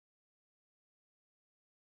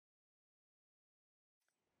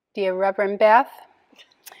Dear Reverend Beth,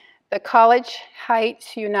 the College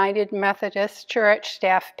Heights United Methodist Church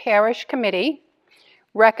Staff Parish Committee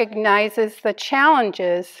recognizes the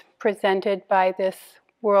challenges presented by this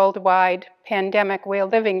worldwide pandemic we're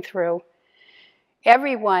living through.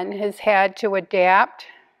 Everyone has had to adapt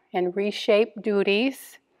and reshape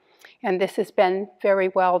duties, and this has been very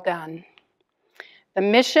well done. The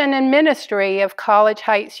mission and ministry of College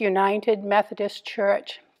Heights United Methodist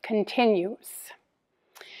Church continues.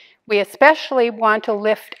 We especially want to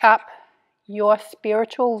lift up your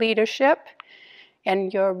spiritual leadership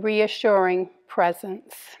and your reassuring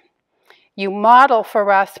presence. You model for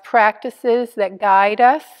us practices that guide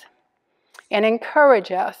us and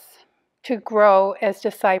encourage us to grow as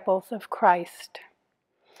disciples of Christ.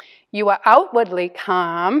 You are outwardly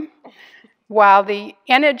calm, while the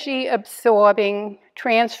energy-absorbing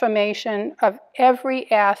transformation of every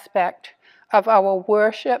aspect of our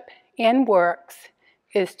worship and works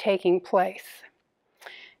is taking place.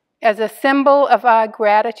 As a symbol of our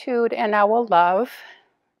gratitude and our love,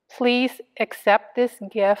 please accept this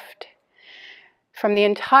gift from the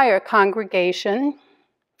entire congregation.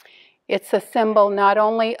 It's a symbol not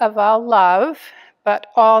only of our love, but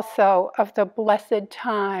also of the blessed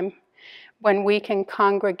time when we can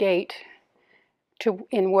congregate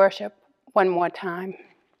in worship one more time.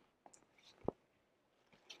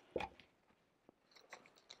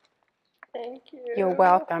 Thank you. You're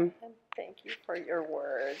welcome. And thank you for your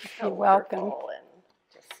words. You're welcome. And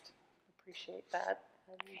just appreciate that.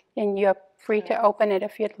 And you're free to open it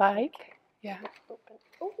if you'd like. Yeah. Open.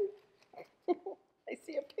 Oh. I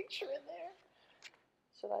see a picture in there.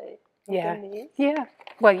 Should I open these? Yeah.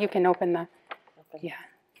 Well, you can open the. Yeah.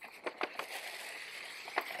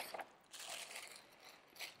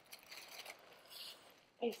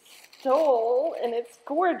 A stole, and it's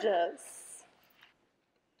gorgeous.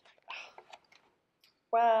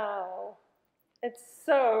 Wow, it's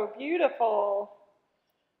so beautiful.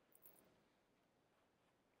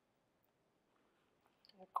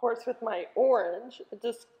 Of course, with my orange,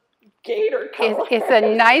 just gator color. It's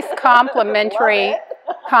a nice complementary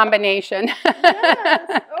combination.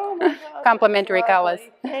 Yes. Oh my gosh. Complementary colors.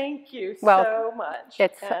 Thank you so much.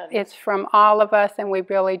 It's from all of us, and we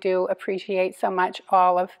really do appreciate so much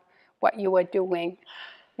all of what you are doing.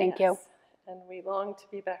 Thank you. And we long to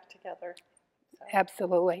be back together. So,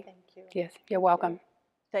 absolutely. Thank you. Yes, you're welcome.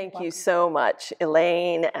 Thank you so much,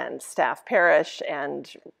 Elaine and staff parish,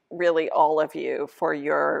 and really all of you for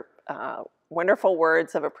your wonderful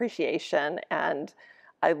words of appreciation. And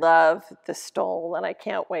I love the stole, and I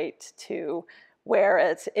can't wait to wear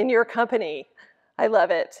it in your company. I love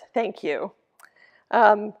it. Thank you.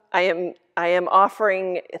 I am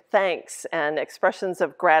offering thanks and expressions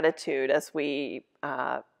of gratitude as we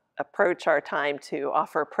approach our time to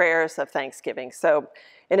offer prayers of thanksgiving. So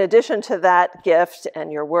in addition to that gift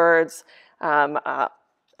and your words,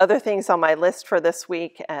 other things on my list for this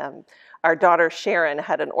week, our daughter Sharon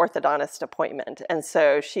had an orthodontist appointment, and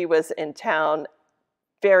so she was in town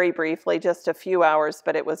very briefly, just a few hours,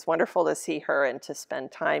 but it was wonderful to see her and to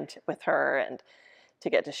spend time with her and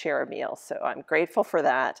to get to share a meal. So I'm grateful for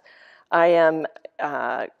that. I am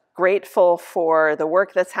grateful for the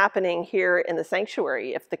work that's happening here in the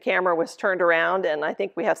sanctuary. If the camera was turned around, and I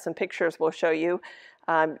think we have some pictures we'll show you,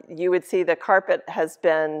 you would see the carpet has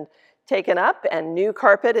been taken up and new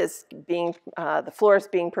carpet is being, the floor is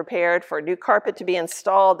being prepared for new carpet to be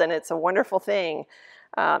installed, and it's a wonderful thing.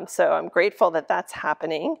 So I'm grateful that that's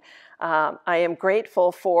happening. I am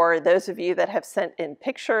grateful for those of you that have sent in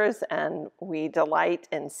pictures, and we delight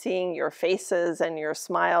in seeing your faces and your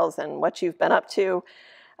smiles and what you've been up to.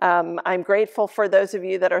 I'm grateful for those of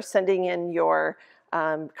you that are sending in your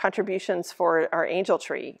contributions for our Angel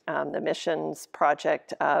Tree, the missions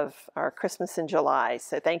project of our Christmas in July.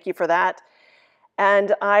 So thank you for that.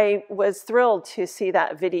 And I was thrilled to see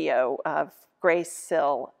that video of Grace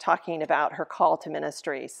Sill talking about her call to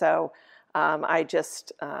ministry. So I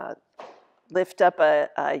just lift up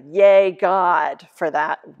a yay God for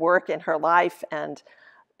that work in her life, and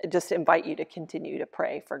just invite you to continue to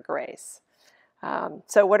pray for Grace.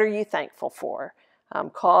 So what are you thankful for?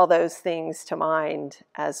 Call those things to mind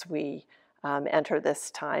as we enter this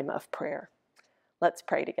time of prayer. Let's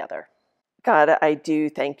pray together. God, I do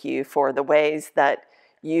thank you for the ways that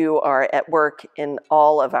you are at work in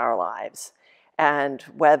all of our lives. And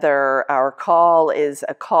whether our call is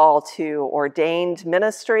a call to ordained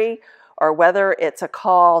ministry, or whether it's a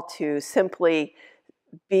call to simply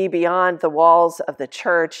be beyond the walls of the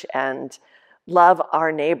church and love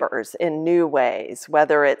our neighbors in new ways,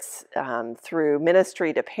 whether it's through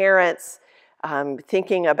ministry to parents,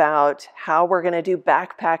 thinking about how we're going to do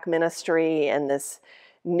backpack ministry in this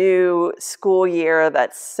new school year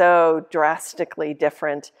that's so drastically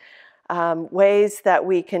different, ways that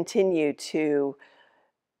we continue to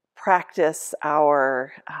practice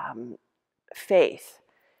our faith,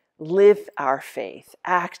 live our faith,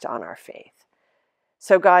 act on our faith.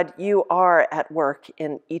 So God, you are at work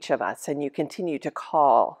in each of us, and you continue to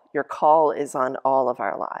call. Your call is on all of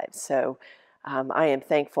our lives. So I am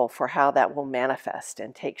thankful for how that will manifest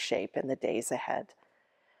and take shape in the days ahead.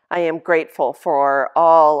 I am grateful for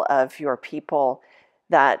all of your people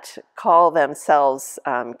that call themselves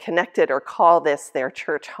connected or call this their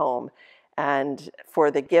church home, and for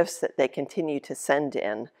the gifts that they continue to send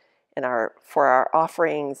in for our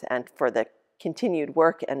offerings and for the continued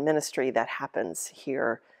work and ministry that happens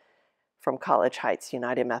here from College Heights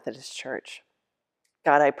United Methodist Church.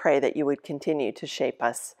 God, I pray that you would continue to shape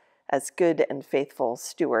us as good and faithful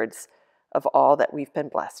stewards of all that we've been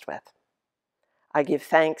blessed with. I give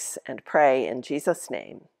thanks and pray in Jesus'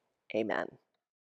 name. Amen.